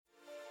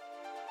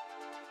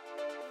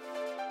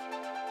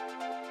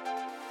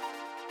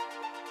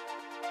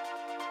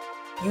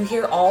You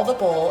hear all the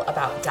bull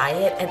about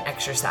diet and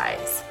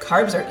exercise.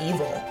 Carbs are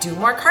evil. Do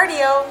more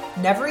cardio.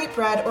 Never eat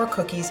bread or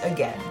cookies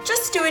again.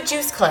 Just do a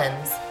juice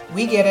cleanse.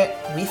 We get it.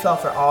 We fell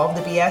for all of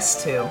the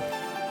BS too.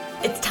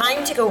 It's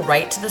time to go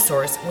right to the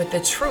source with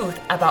the truth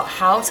about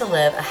how to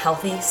live a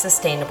healthy,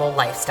 sustainable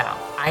lifestyle.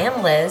 I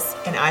am Liz.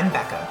 And I'm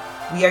Becca.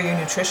 We are your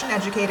nutrition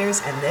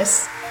educators, and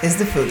this is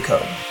The Food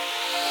Code.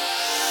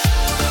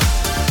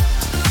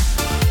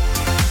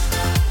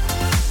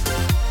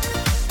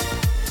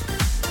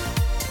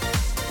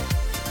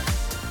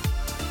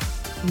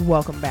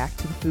 Welcome back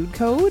to The Food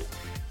Code.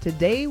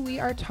 Today we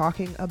are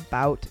talking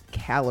about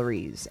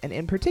calories, and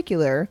in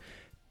particular,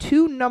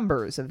 two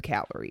numbers of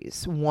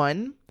calories.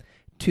 One,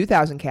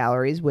 2,000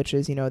 calories, which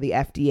is, the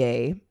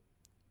FDA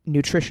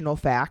nutritional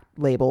fact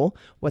label,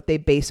 what they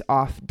base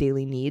off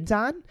daily needs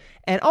on,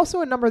 and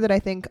also a number that I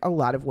think a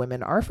lot of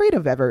women are afraid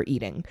of ever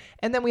eating.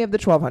 And then we have the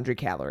 1,200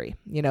 calorie,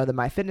 the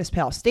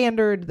MyFitnessPal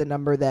standard, the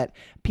number that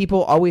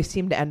people always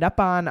seem to end up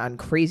on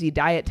crazy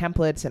diet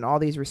templates and all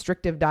these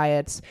restrictive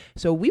diets.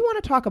 So we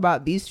want to talk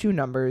about these two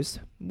numbers,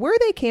 where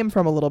they came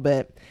from a little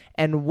bit,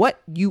 and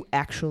what you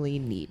actually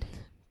need,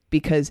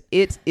 because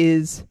it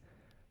is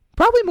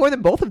probably more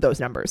than both of those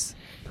numbers.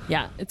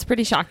 Yeah, it's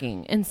pretty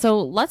shocking. And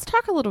so let's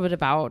talk a little bit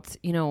about,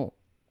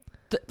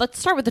 let's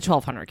start with the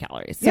 1,200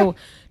 calories. So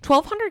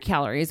 1,200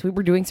 calories, we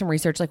were doing some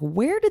research, like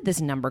where did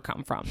this number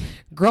come from?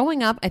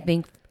 Growing up, I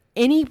think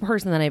any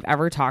person that I've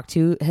ever talked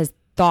to has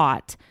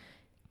thought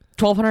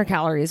 1,200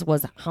 calories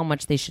was how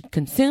much they should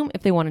consume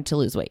if they wanted to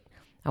lose weight.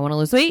 I want to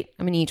lose weight,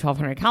 I'm going to eat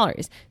 1,200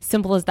 calories.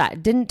 Simple as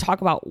that. Didn't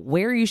talk about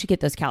where you should get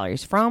those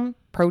calories from,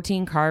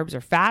 protein, carbs,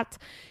 or fat,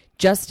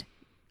 just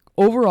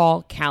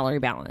overall calorie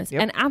balance.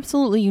 Yep. And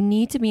absolutely, you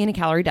need to be in a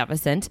calorie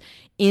deficit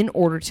in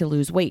order to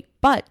lose weight.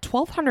 But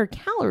 1,200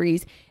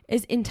 calories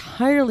is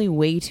entirely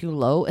way too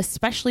low,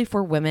 especially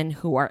for women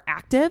who are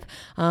active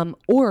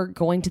or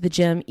going to the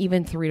gym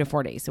even 3 to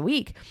 4 days a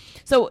week.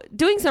 So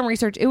doing some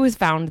research, it was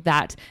found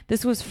that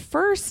this was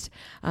first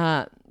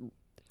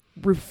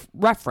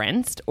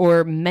referenced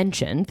or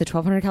mentioned, the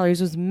 1,200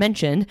 calories was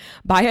mentioned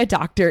by a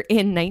doctor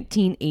in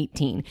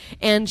 1918.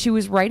 And she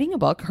was writing a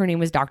book. Her name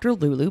was Dr.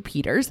 Lulu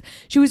Peters.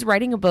 She was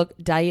writing a book,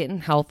 Diet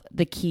and Health,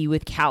 The Key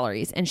with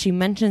Calories. And she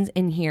mentions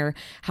in here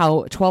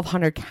how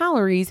 1,200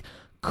 calories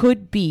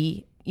could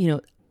be,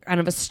 kind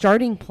of a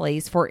starting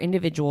place for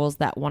individuals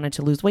that wanted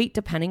to lose weight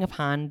depending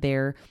upon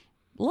their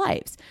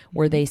lives.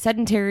 Were they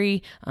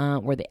sedentary?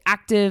 Were they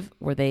active?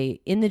 Were they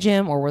in the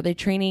gym, or were they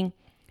training?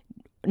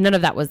 None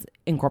of that was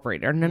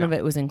incorporated, or none of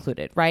it was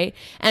included, right?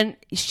 And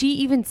she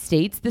even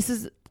states this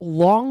is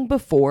long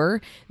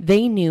before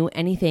they knew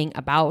anything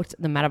about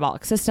the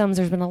metabolic systems.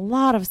 There's been a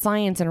lot of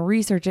science and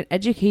research and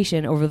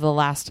education over the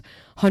last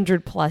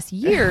 100+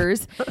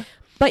 years,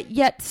 but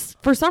yet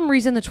for some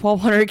reason, the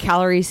 1,200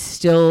 calories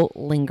still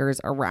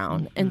lingers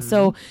around. Mm-hmm. And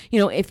so,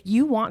 if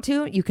you want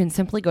to, you can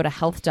simply go to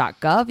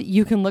health.gov.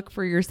 You can look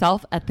for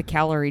yourself at the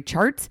calorie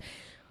charts.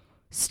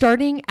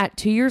 Starting at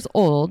 2 years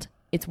old,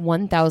 it's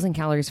 1,000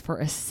 calories for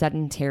a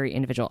sedentary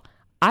individual.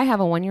 I have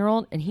a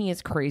 1-year-old and he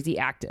is crazy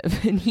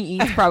active and he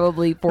eats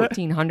probably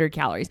 1,400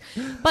 calories.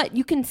 But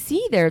you can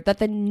see there that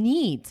the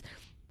needs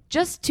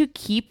just to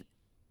keep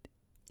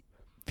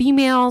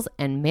females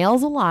and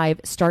males alive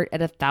start at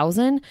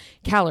 1,000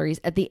 calories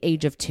at the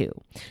age of 2,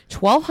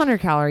 1,200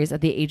 calories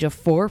at the age of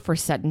 4 for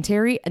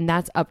sedentary, and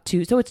that's up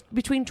to, so it's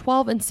between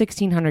 1,200 and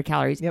 1,600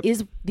 calories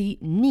is the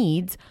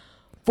needs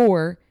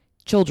for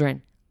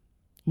children,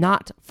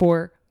 not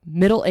for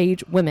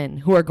middle-aged women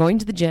who are going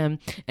to the gym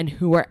and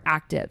who are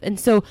active. And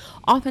so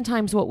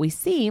oftentimes what we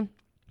see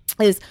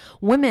is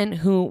women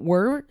who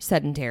were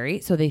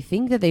sedentary, so they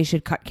think that they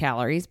should cut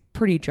calories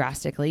pretty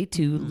drastically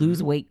to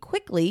lose weight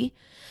quickly.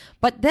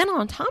 But then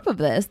on top of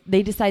this,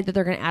 they decide that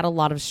they're going to add a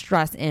lot of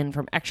stress in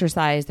from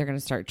exercise. They're going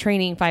to start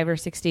training 5 or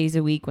 6 days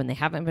a week when they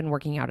haven't been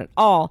working out at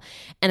all.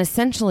 And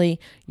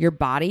essentially your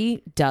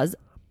body does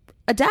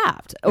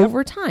adapt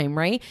over time,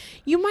 right?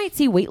 You might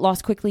see weight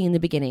loss quickly in the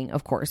beginning,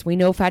 of course. We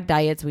know fad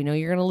diets. We know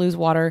you're going to lose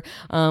water.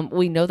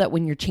 We know that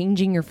when you're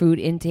changing your food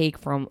intake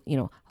from,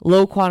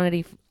 low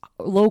quality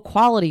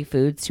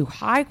foods to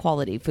high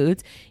quality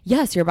foods,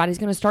 yes, your body's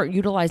going to start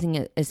utilizing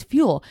it as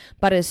fuel.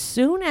 But as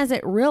soon as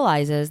it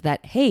realizes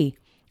that, hey,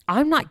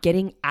 I'm not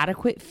getting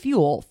adequate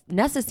fuel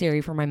necessary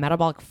for my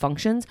metabolic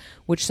functions,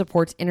 which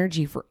supports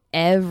energy for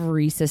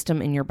every system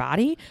in your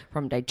body,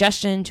 from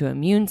digestion to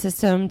immune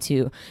system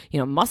to,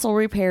 muscle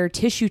repair,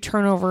 tissue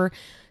turnover,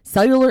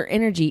 cellular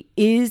energy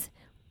is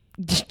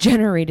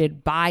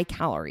generated by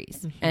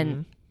calories. Mm-hmm.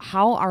 And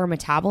how our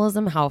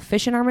metabolism, how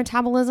efficient our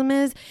metabolism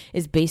is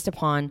based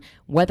upon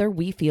whether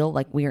we feel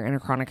like we are in a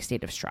chronic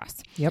state of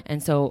stress. Yep.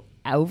 And so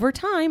over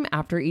time,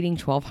 after eating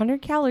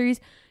 1,200 calories,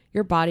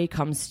 your body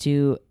comes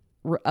to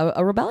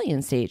a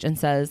rebellion stage and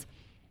says,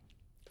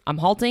 I'm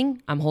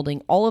holding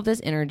all of this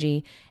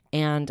energy.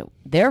 And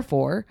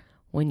therefore,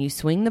 when you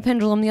swing the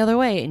pendulum the other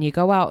way and you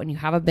go out and you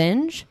have a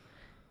binge,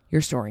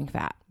 you're storing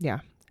fat. Yeah.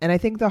 And I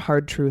think the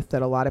hard truth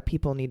that a lot of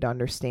people need to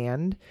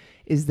understand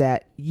is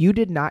that you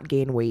did not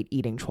gain weight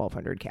eating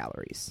 1,200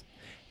 calories.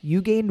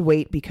 You gained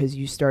weight because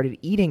you started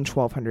eating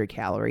 1,200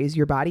 calories.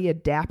 Your body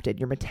adapted.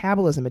 Your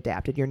metabolism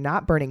adapted. You're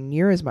not burning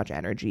near as much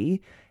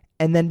energy.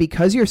 And then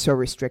because you're so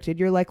restricted,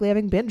 you're likely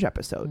having binge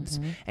episodes.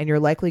 And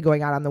you're likely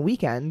going out on the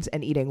weekends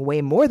and eating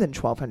way more than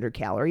 1,200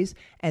 calories.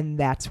 And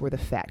that's where the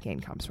fat gain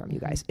comes from, you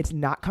guys. It's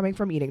not coming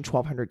from eating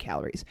 1,200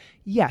 calories.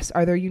 Yes,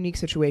 are there unique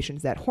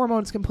situations that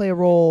hormones can play a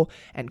role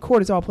and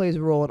cortisol plays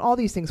a role and all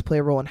these things play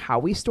a role in how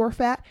we store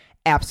fat?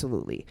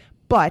 Absolutely.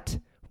 But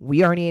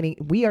we are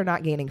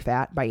not gaining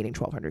fat by eating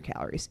 1,200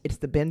 calories. It's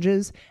the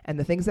binges and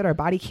the things that our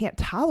body can't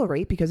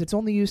tolerate because it's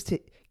only used to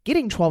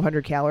getting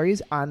 1,200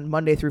 calories on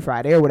Monday through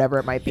Friday or whatever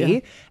it might be. Yeah.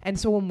 And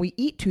so when we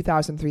eat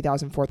 2,000,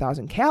 3,000,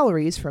 4,000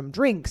 calories from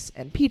drinks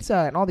and pizza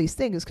and all these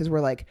things, because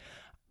we're like,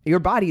 your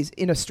body's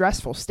in a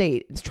stressful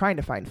state, it's trying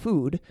to find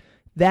food,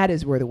 that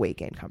is where the weight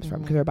gain comes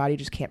from, because our body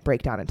just can't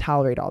break down and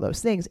tolerate all those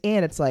things.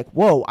 And it's like,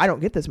 whoa, I don't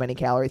get this many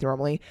calories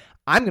normally.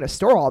 I'm going to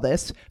store all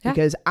this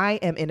because I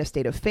am in a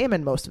state of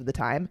famine most of the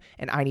time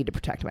and I need to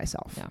protect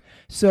myself. Yeah.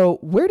 So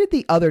where did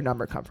the other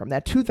number come from,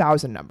 that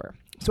 2,000 number?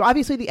 So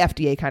obviously the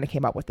FDA kind of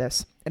came up with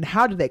this. And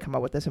how did they come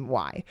up with this and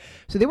why?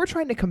 So they were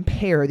trying to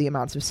compare the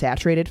amounts of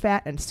saturated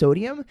fat and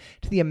sodium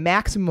to the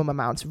maximum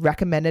amounts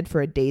recommended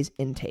for a day's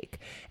intake.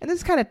 And this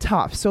is kind of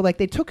tough. So like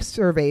they took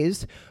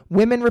surveys.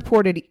 Women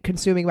reported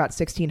consuming about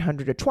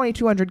 1,600 to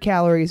 2,200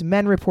 calories.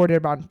 Men reported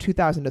about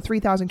 2,000 to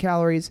 3,000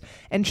 calories.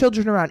 And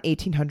children around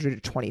 1,800 to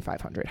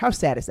 2,500. How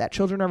sad is that?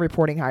 Children are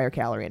reporting higher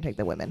calorie intake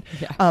than women.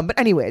 Yeah. But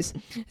anyways.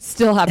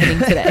 Still happening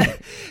today.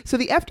 So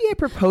the FDA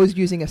proposed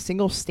using a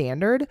single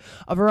standard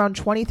of around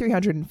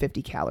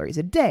 2,350 calories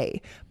a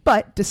day.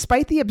 But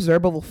despite the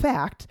observable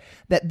fact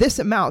that this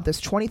amount,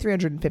 this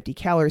 2,350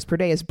 calories per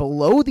day, is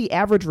below the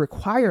average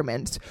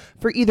requirements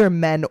for either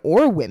men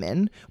or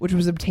women, which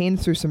was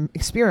obtained through some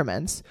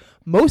experiments,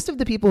 most of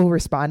the people who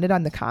responded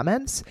on the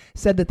comments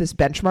said that this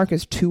benchmark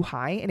is too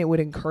high and it would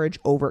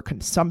encourage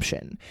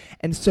overconsumption.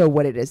 And so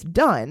what it has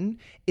done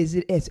is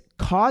it has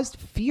caused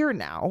fear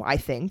now, I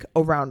think,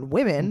 around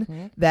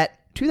women that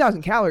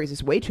 2,000 calories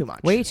is way too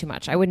much. Way too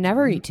much. I would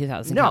never eat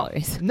 2,000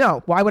 calories.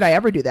 No. Why would I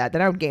ever do that?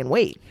 Then I would gain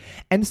weight.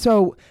 And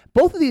so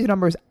both of these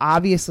numbers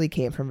obviously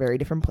came from very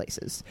different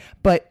places.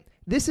 But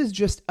this is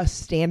just a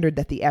standard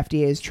that the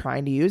FDA is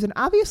trying to use and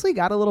obviously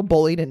got a little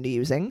bullied into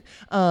using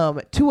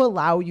to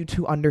allow you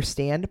to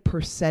understand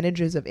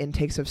percentages of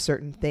intakes of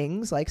certain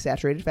things like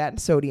saturated fat and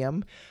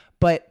sodium.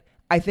 But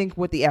I think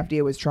what the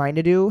FDA was trying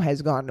to do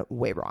has gone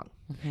way wrong.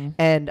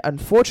 And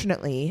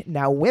unfortunately,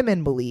 now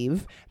women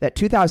believe that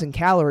 2,000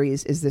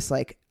 calories is this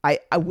like,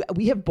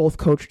 we have both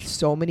coached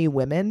so many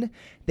women,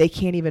 they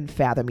can't even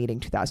fathom eating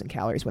 2,000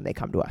 calories when they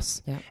come to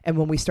us. Yeah. And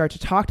when we start to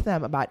talk to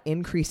them about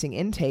increasing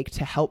intake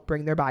to help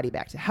bring their body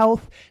back to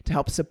health, to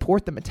help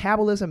support the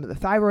metabolism, the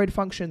thyroid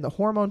function, the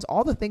hormones,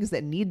 all the things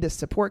that need this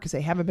support because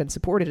they haven't been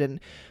supported in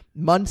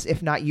months,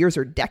 if not years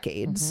or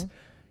decades,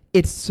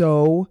 it's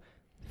so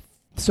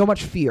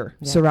much fear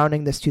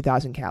surrounding this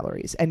 2,000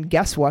 calories. And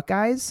guess what,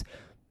 guys?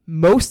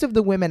 Most of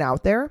the women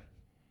out there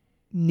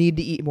need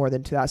to eat more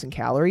than 2,000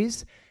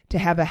 calories to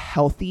have a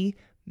healthy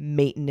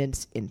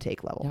maintenance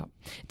intake level.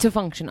 Yeah. To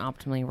function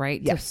optimally,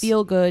 right? Yes. To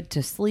feel good,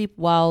 to sleep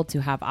well,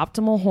 to have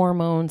optimal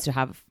hormones, to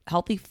have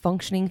healthy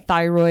functioning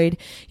thyroid,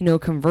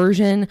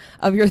 conversion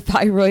of your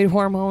thyroid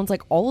hormones,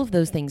 like all of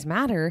those things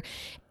matter.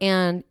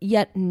 And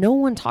yet no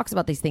one talks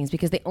about these things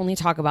because they only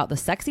talk about the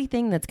sexy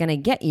thing that's going to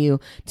get you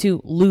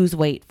to lose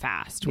weight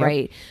fast,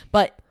 right?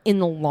 But in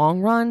the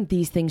long run,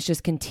 these things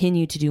just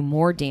continue to do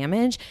more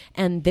damage.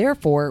 And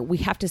therefore, we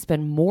have to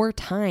spend more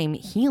time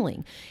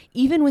healing.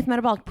 Even with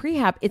Metabolic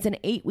Prehab, it's an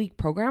 8-week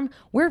program.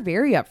 We're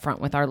very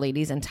upfront with our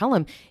ladies and tell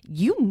them,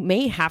 you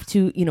may have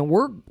to,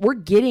 we're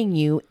getting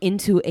you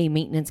into a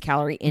maintenance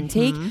calorie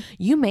intake.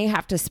 You may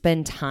have to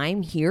spend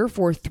time here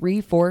for 3,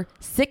 4,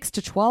 6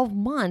 to 12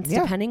 months,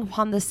 depending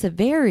upon the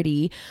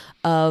severity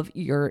of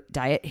your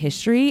diet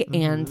history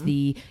and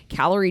the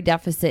calorie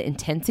deficit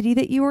intensity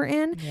that you are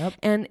in.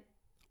 And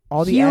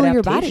all the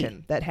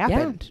adaptation that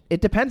happened. Yeah.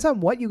 It depends on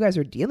what you guys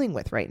are dealing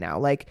with right now.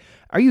 Like,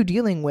 are you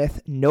dealing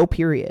with no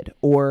period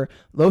or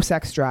low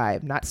sex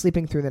drive, not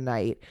sleeping through the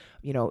night,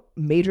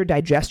 major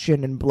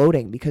digestion and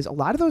bloating? Because a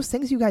lot of those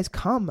things, you guys,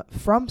 come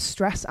from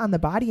stress on the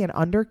body and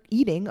under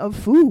eating of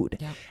food.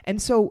 Yeah.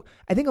 And so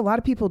I think a lot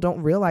of people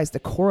don't realize the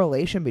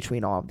correlation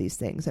between all of these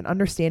things and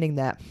understanding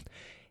that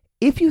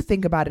if you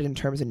think about it in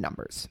terms of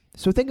numbers,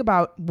 so think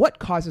about what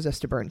causes us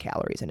to burn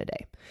calories in a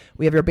day.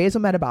 We have your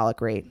basal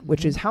metabolic rate,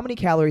 which is how many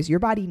calories your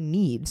body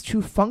needs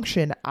to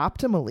function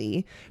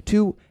optimally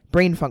to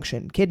brain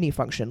function, kidney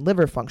function,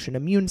 liver function,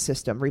 immune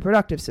system,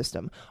 reproductive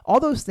system, all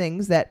those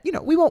things that,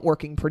 we weren't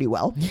working pretty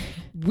well.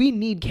 We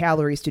need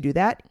calories to do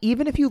that,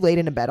 even if you laid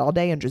in a bed all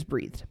day and just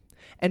breathed.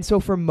 And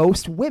so for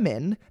most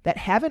women that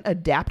haven't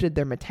adapted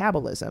their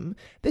metabolism,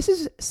 this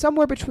is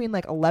somewhere between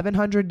like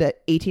 1,100 to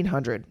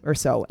 1,800 or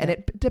so. And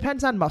it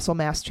depends on muscle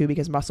mass too,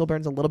 because muscle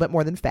burns a little bit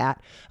more than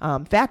fat.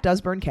 Fat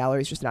does burn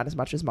calories, just not as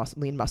much as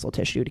lean muscle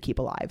tissue to keep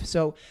alive.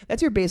 So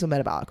that's your basal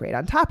metabolic rate.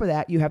 On top of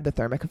that, you have the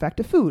thermic effect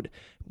of food.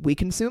 We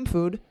consume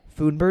food.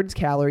 Food burns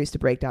calories to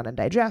break down and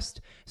digest.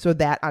 So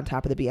that on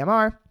top of the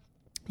BMR,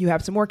 you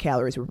have some more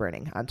calories we're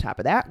burning. On top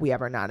of that, we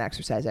have our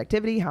non-exercise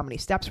activity, how many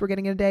steps we're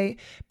getting in a day.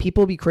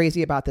 People be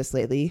crazy about this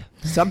lately.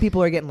 Some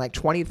people are getting like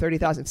 20,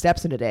 30,000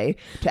 steps in a day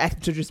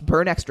to just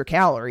burn extra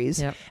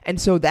calories. Yep. And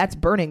so that's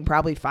burning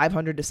probably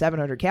 500 to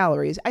 700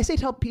 calories. I say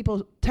tell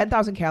people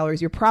 10,000 calories.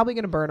 You're probably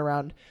going to burn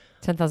around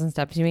 10,000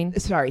 steps, you mean?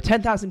 Sorry,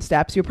 10,000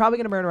 steps. You're probably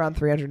going to burn around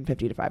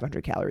 350 to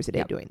 500 calories a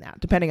day doing that,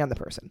 depending on the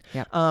person.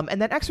 Yep.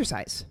 And then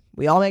exercise.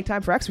 We all make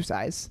time for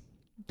exercise.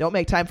 Don't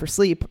make time for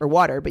sleep or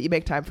water, but you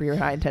make time for your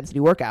high intensity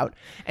workout.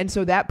 And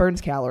so that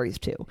burns calories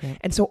too. Yep.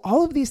 And so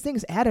all of these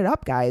things added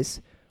up, guys,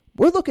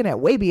 we're looking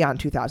at way beyond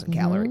 2,000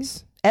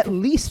 calories, at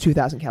least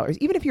 2,000 calories,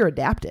 even if you're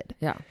adapted.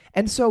 Yeah.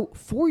 And so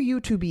for you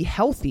to be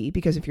healthy,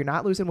 because if you're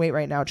not losing weight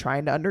right now,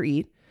 trying to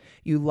undereat,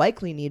 you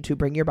likely need to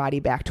bring your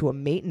body back to a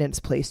maintenance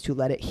place to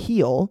let it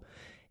heal.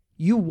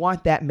 You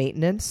want that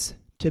maintenance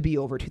to be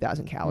over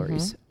 2,000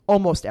 calories.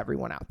 Almost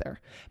everyone out there.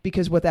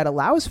 Because what that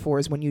allows for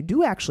is when you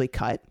do actually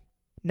cut,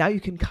 now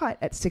you can cut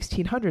at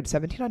 1,600,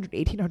 1,700,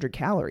 1,800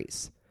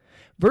 calories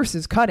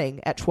versus cutting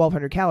at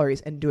 1,200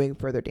 calories and doing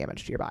further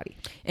damage to your body.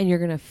 And you're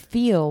going to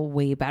feel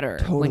way better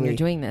when you're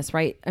doing this,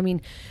 right? I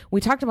mean, we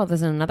talked about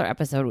this in another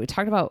episode. We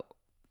talked about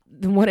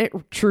what it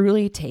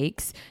truly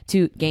takes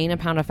to gain a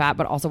pound of fat,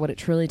 but also what it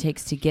truly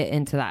takes to get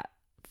into that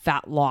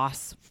fat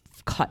loss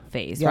cut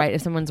phase, right?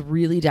 If someone's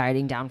really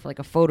dieting down for like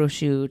a photo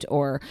shoot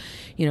or,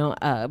 you know,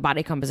 a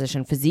body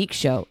composition physique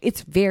show,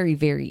 it's very,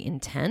 very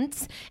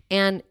intense.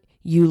 And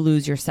you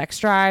lose your sex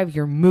drive,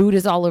 your mood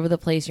is all over the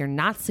place, you're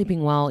not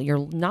sleeping well,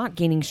 you're not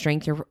gaining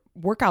strength, your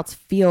workouts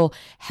feel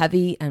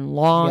heavy and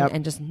long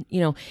and just, you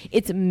know,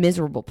 it's a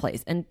miserable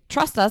place. And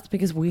trust us,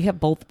 because we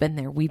have both been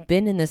there. We've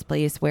been in this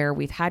place where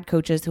we've had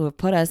coaches who have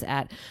put us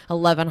at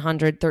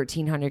 1,100,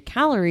 1,300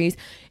 calories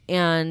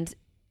and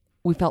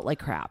we felt like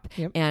crap.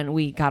 And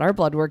we got our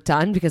blood work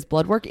done because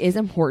blood work is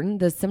important.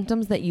 The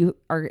symptoms that you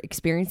are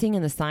experiencing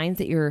and the signs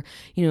that you're,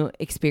 you know,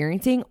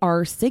 experiencing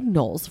are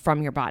signals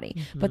from your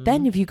body. But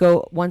then if you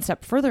go one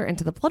step further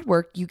into the blood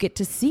work, you get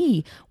to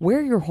see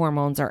where your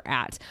hormones are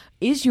at.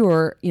 Is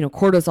your, you know,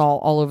 cortisol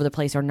all over the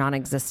place or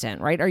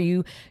non-existent, right? Are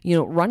you, you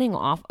know, running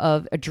off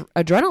of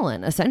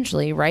adrenaline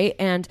essentially, right?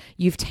 And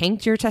you've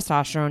tanked your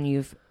testosterone,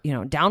 you've, you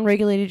know,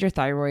 downregulated your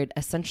thyroid.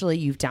 Essentially,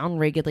 you've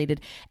downregulated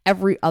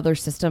every other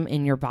system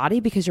in your body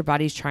because your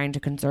body's trying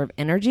to conserve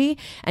energy.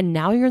 And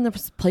now you're in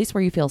the place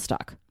where you feel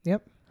stuck.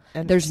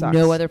 And there's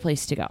no other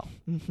place to go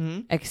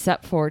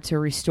except for to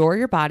restore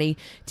your body,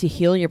 to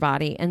heal your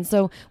body. And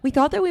so we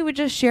thought that we would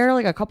just share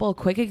like a couple of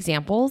quick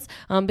examples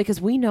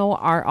because we know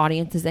our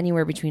audience is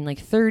anywhere between like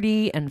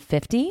 30 and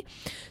 50.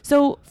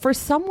 So for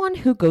someone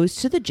who goes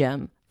to the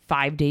gym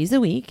 5 days a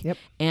week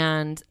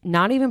and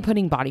not even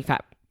putting body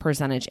fat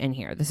percentage in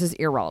here, this is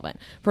irrelevant.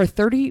 For a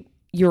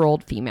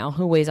 30-year-old female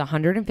who weighs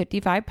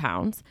 155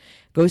 pounds,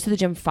 goes to the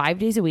gym 5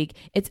 days a week,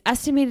 it's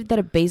estimated that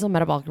a basal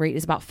metabolic rate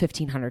is about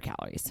 1,500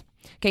 calories.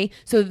 Okay,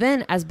 so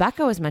then as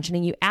Becca was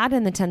mentioning, you add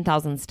in the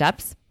 10,000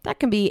 steps, that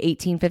can be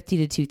 1,850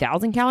 to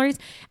 2,000 calories,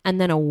 and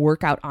then a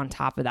workout on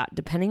top of that,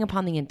 depending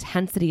upon the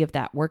intensity of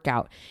that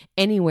workout,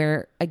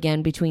 anywhere,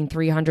 again, between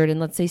 300 and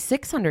let's say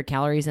 600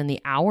 calories in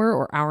the hour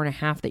or hour and a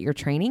half that you're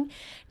training.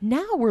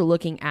 Now we're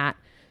looking at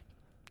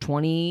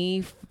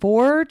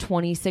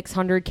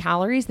 2,600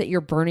 calories that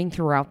you're burning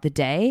throughout the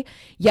day,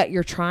 yet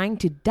you're trying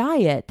to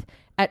diet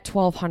at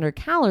 1,200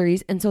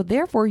 calories. And so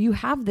therefore you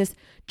have this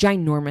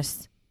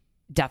ginormous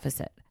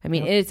deficit. I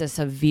mean, it is a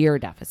severe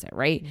deficit,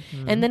 right?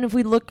 And then if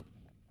we look,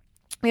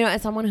 you know,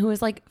 at someone who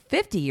is like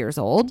 50 years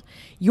old,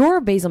 your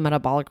basal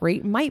metabolic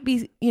rate might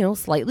be, you know,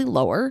 slightly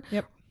lower.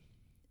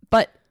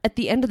 But at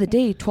the end of the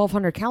day,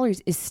 1,200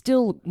 calories is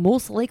still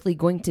most likely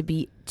going to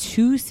be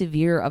too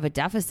severe of a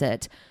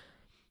deficit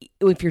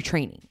if you're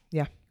training.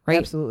 Right?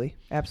 Absolutely.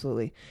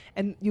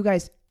 And you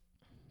guys,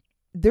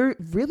 there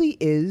really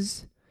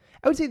is,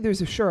 I would say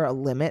there's a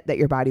limit that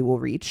your body will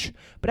reach,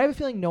 but I have a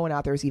feeling no one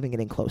out there is even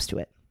getting close to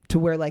it, to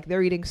where like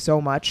they're eating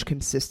so much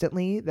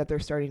consistently that they're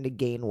starting to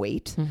gain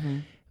weight.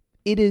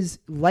 It is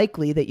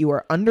likely that you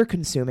are under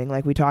consuming,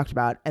 like we talked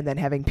about, and then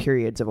having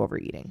periods of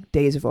overeating,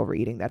 days of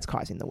overeating that's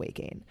causing the weight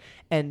gain.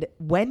 And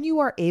when you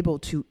are able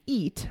to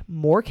eat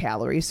more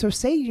calories, so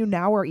say you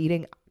now are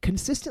eating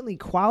consistently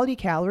quality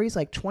calories,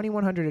 like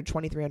 2,100 to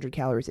 2,300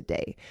 calories a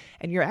day,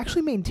 and you're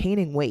actually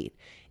maintaining weight.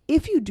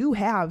 If you do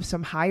have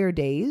some higher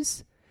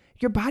days,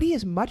 your body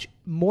is much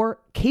more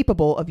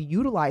capable of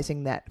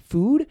utilizing that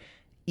food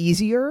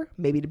easier,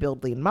 maybe to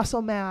build lean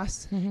muscle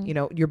mass. You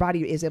know, your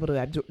body is able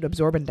to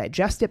absorb and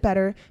digest it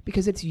better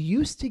because it's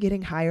used to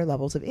getting higher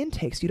levels of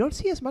intakes. You don't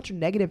see as much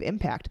negative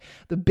impact.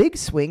 The big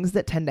swings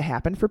that tend to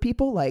happen for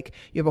people, like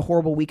you have a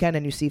horrible weekend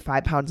and you see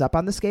 5 pounds up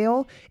on the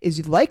scale,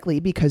 is likely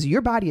because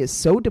your body is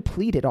so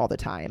depleted all the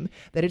time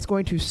that it's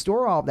going to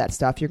store all of that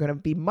stuff. You're going to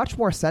be much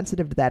more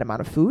sensitive to that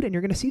amount of food, and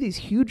you're going to see these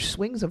huge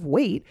swings of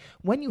weight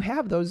when you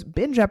have those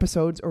binge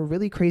episodes or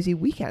really crazy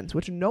weekends,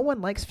 which no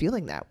one likes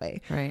feeling that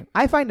way. Right.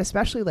 I find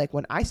especially like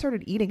when I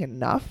started eating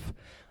enough,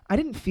 I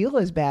didn't feel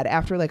as bad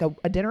after like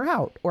a dinner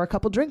out or a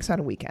couple drinks on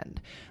a weekend.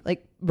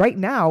 Like right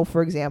now,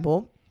 for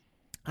example,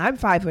 I'm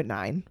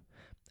 5'9".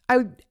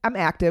 I'm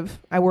active.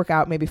 I work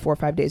out maybe 4 or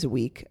 5 days a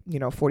week,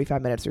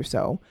 45 minutes or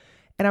so,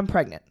 and I'm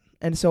pregnant.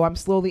 And so I'm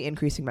slowly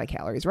increasing my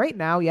calories. Right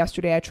now,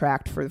 yesterday I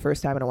tracked for the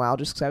first time in a while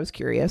just because I was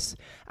curious.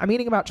 I'm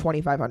eating about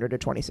 2,500 to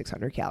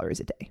 2,600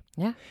 calories a day.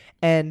 Yeah.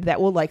 And that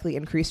will likely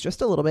increase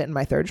just a little bit in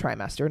my third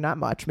trimester, not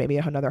much, maybe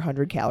another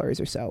 100 calories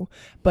or so.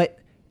 But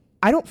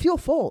I don't feel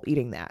full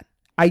eating that.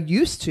 I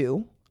used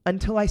to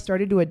until I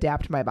started to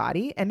adapt my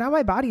body. And now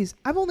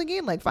I've only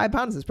gained like 5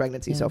 pounds this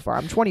pregnancy so far.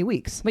 I'm 20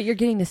 weeks. But you're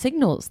getting the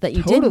signals that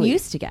you didn't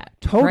used to get.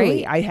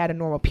 Totally. Right? I had a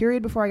normal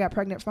period before I got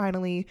pregnant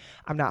finally.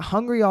 I'm not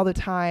hungry all the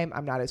time.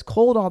 I'm not as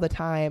cold all the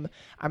time.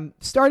 I'm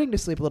starting to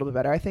sleep a little bit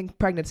better. I think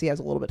pregnancy has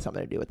a little bit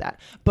something to do with that.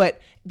 But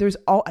there's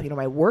my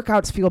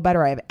workouts feel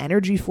better. I have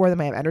energy for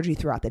them. I have energy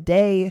throughout the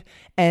day.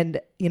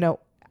 And,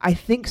 I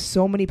think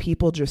so many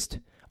people just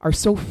are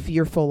so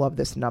fearful of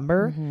this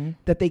number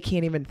that they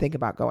can't even think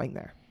about going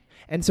there.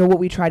 And so what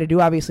we try to do,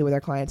 obviously, with our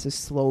clients is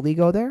slowly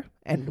go there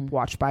and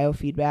watch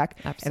biofeedback.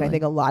 Absolutely. And I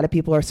think a lot of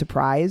people are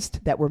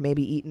surprised that we're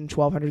maybe eating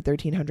 1,200,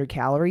 1,300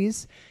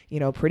 calories,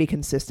 pretty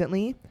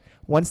consistently.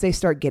 Once they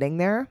start getting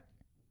there,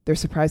 they're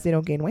surprised they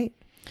don't gain weight.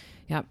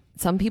 Yeah.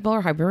 Some people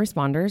are hyper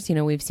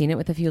responders. We've seen it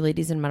with a few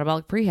ladies in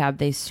metabolic prehab.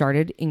 They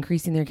started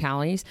increasing their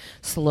calories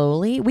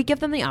slowly. We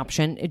give them the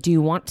option. Do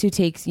you want to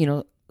take,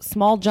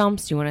 small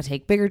jumps? Do you want to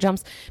take bigger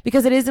jumps?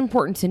 Because it is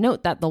important to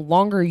note that the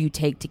longer you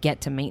take to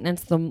get to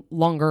maintenance, the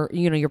longer,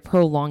 you're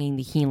prolonging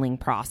the healing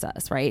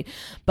process, right?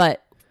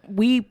 But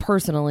we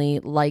personally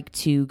like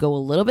to go a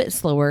little bit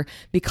slower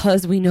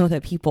because we know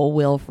that people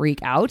will freak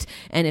out.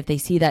 And if they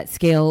see that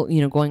scale,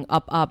 going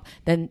up,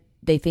 then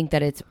they think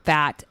that it's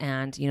fat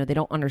and, they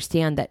don't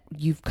understand that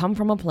you've come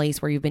from a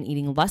place where you've been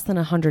eating less than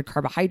 100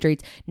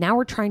 carbohydrates. Now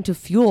we're trying to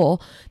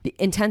fuel the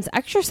intense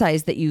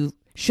exercise that you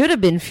should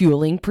have been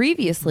fueling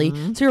previously.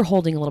 So you're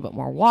holding a little bit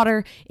more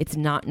water. It's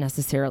not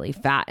necessarily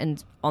fat.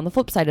 And on the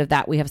flip side of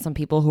that, we have some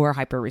people who are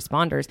hyper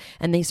responders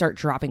and they start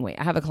dropping weight.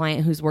 I have a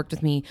client who's worked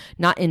with me,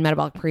 not in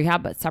metabolic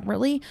prehab, but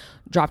separately,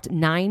 dropped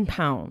 9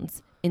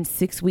 pounds in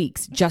 6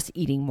 weeks just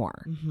eating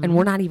more. And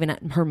we're not even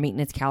at her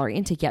maintenance calorie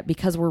intake yet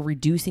because we're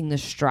reducing the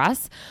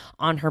stress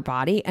on her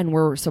body and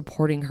we're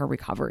supporting her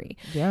recovery.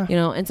 Yeah.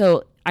 And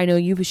so I know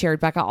you've shared,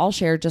 Becca, I'll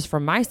share just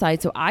from my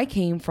side. So I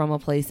came from a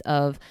place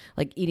of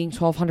like eating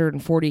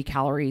 1,240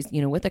 calories,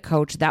 with a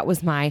coach. That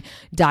was my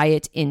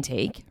diet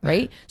intake,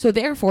 right? So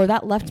therefore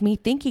that left me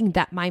thinking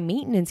that my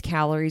maintenance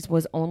calories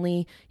was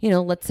only,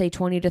 let's say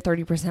 20 to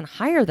 30%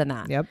 higher than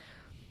that. Yep.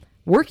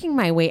 Working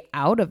my way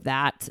out of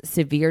that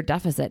severe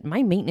deficit,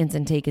 my maintenance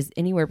intake is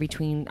anywhere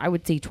between, I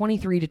would say,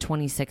 2,300 to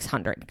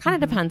 2,600.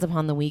 Kind of depends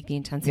upon the week, the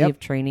intensity of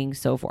training,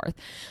 so forth.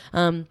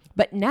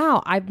 But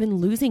now I've been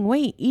losing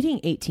weight, eating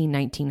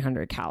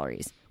 1,900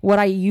 calories. What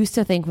I used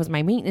to think was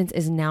my maintenance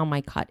is now my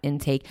cut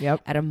intake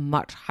at a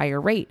much higher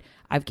rate.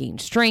 I've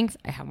gained strength.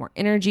 I have more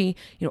energy,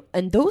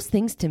 and those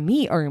things to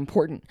me are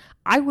important.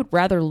 I would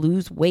rather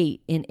lose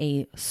weight in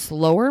a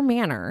slower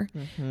manner,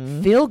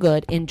 feel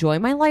good, enjoy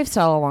my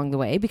lifestyle along the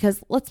way,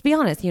 because let's be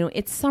honest,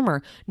 it's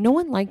summer. No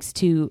one likes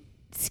to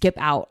skip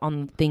out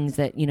on things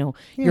that,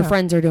 your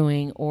friends are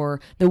doing or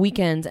the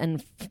weekends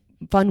and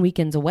fun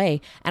weekends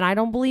away. And I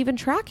don't believe in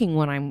tracking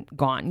when I'm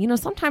gone.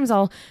 Sometimes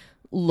I'll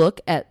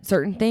look at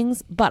certain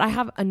things, but I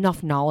have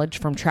enough knowledge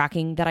from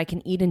tracking that I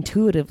can eat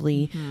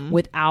intuitively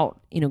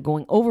without,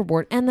 going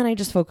overboard. And then I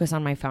just focus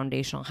on my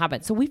foundational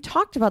habits. So we've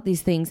talked about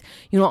these things,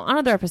 on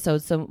other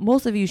episodes. So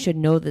most of you should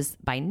know this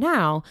by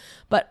now,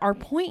 but our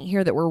point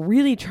here that we're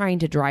really trying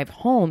to drive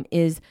home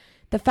is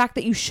the fact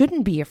that you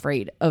shouldn't be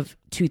afraid of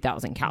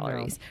 2,000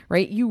 calories,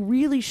 right? You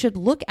really should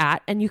look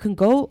at, and you can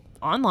go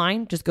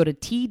online, just go to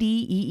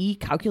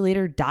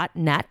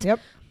tdeecalculator.net.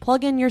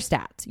 Plug in your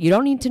stats. You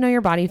don't need to know your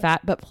body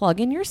fat, but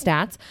plug in your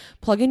stats,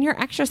 plug in your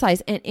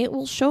exercise, and it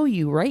will show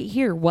you right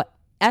here what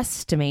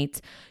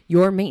estimates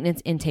your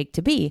maintenance intake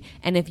to be.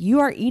 And if you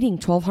are eating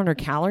 1,200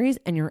 calories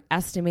and your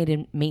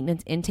estimated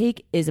maintenance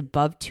intake is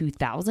above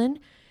 2,000,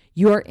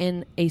 you are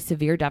in a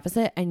severe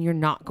deficit and you're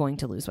not going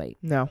to lose weight.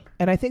 No.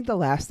 And I think the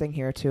last thing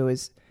here too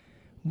is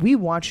we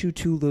want you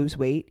to lose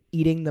weight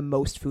eating the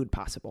most food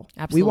possible.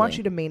 Absolutely. We want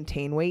you to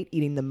maintain weight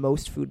eating the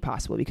most food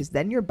possible, because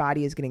then your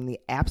body is getting the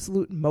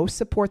absolute most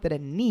support that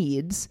it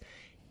needs,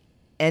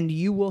 and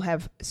you will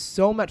have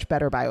so much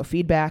better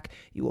biofeedback.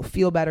 You will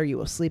feel better. You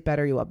will sleep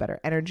better. You will have better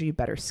energy,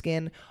 better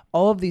skin.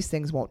 All of these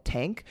things won't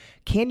tank.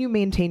 Can you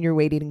maintain your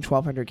weight eating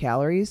 1,200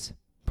 calories?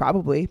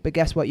 Probably. But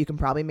guess what? You can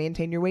probably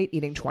maintain your weight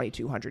eating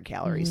 2,200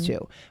 calories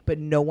too. But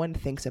no one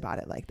thinks about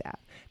it like that.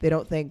 They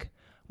don't think,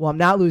 well, I'm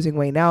not losing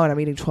weight now and I'm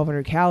eating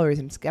 1,200 calories.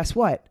 And guess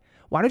what?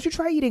 Why don't you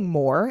try eating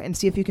more and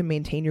see if you can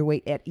maintain your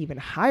weight at even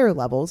higher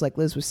levels? Like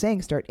Liz was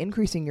saying, start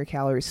increasing your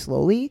calories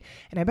slowly.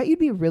 And I bet you'd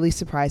be really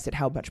surprised at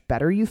how much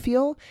better you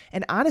feel.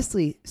 And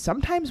honestly,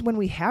 sometimes when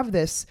we have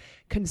this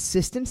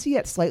consistency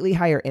at slightly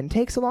higher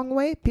intakes along the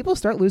way, people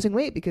start losing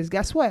weight because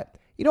guess what?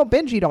 You don't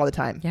binge eat all the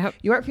time. Yep.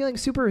 You aren't feeling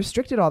super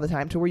restricted all the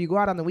time to where you go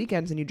out on the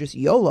weekends and you just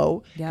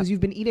YOLO because you've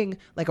been eating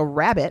like a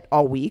rabbit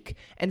all week.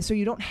 And so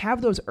you don't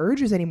have those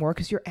urges anymore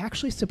because you're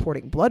actually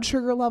supporting blood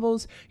sugar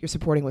levels. You're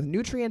supporting with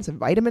nutrients and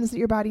vitamins that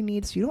your body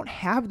needs. So you don't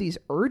have these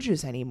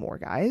urges anymore,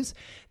 guys.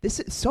 This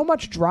is so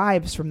much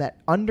drives from that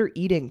under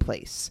eating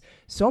place.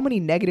 So many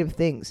negative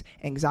things,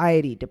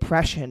 anxiety,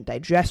 depression,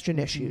 digestion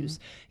issues,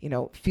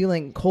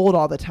 feeling cold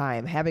all the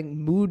time,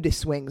 having mood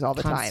swings all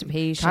the time,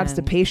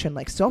 constipation,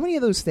 like so many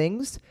of those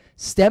things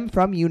stem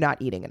from you not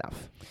eating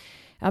enough.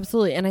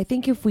 Absolutely. And I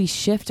think if we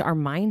shift our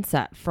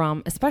mindset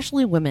from,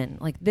 especially women,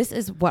 like this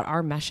is what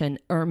our mission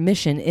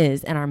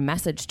is, and our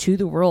message to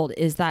the world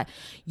is that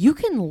you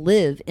can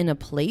live in a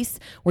place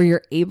where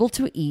you're able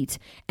to eat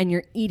and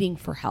you're eating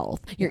for health.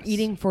 You're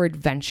eating for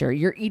adventure.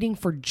 You're eating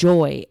for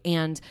joy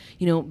and,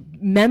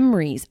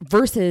 memories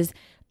versus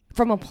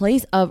from a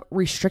place of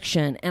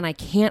restriction and I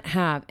can't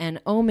have,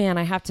 and oh man,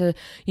 I have to,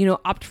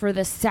 opt for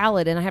this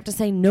salad and I have to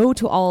say no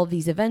to all of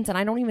these events and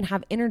I don't even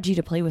have energy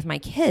to play with my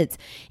kids.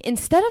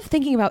 Instead of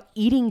thinking about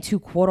eating to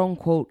quote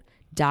unquote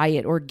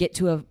diet or get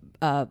to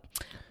a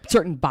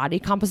certain body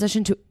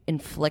composition to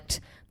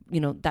inflict,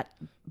 that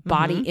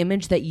body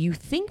image that you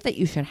think that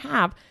you should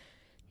have,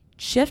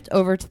 shift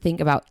over to think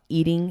about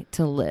eating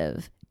to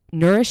live,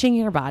 nourishing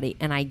your body.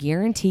 And I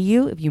guarantee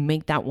you, if you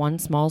make that one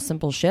small,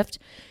 simple shift,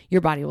 your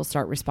body will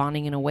start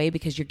responding in a way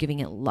because you're giving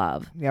it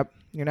love. Yep.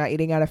 You're not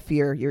eating out of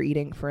fear. You're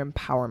eating for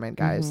empowerment,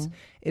 guys.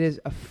 It is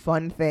a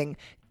fun thing.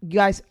 You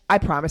guys, I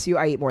promise you,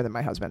 I eat more than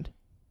my husband.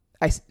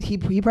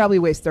 He probably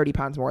weighs 30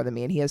 pounds more than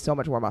me and he has so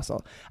much more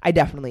muscle. I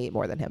definitely eat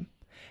more than him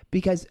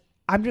because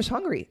I'm just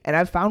hungry and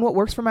I've found what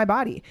works for my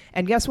body.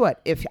 And guess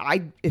what? If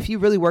he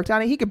really worked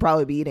on it, he could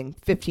probably be eating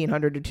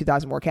 1,500 to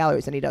 2,000 more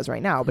calories than he does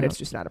right now, but it's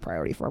just not a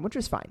priority for him, which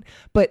is fine.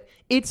 But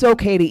it's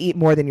okay to eat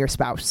more than your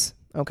spouse.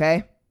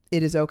 Okay.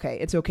 It is okay.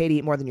 It's okay to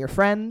eat more than your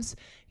friends.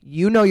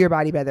 You know your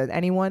body better than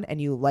anyone and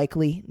you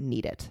likely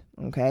need it.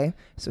 Okay.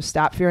 So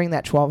stop fearing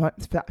that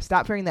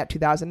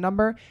 2,000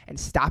 number and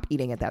stop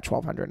eating at that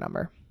 1,200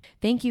 number.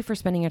 Thank you for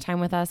spending your time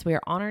with us. We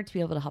are honored to be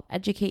able to help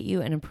educate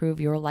you and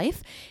improve your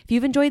life. If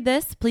you've enjoyed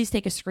this, please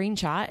take a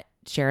screenshot,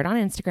 share it on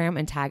Instagram,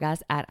 and tag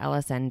us at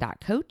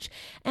lsn.coach.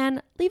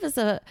 And leave us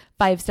a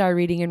 5-star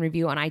rating and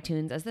review on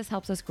iTunes as this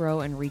helps us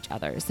grow and reach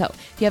others. So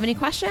if you have any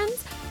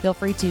questions, feel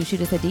free to shoot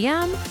us a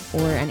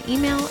DM or an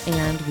email,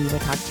 and we will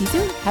talk to you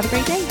soon. Have a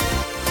great day.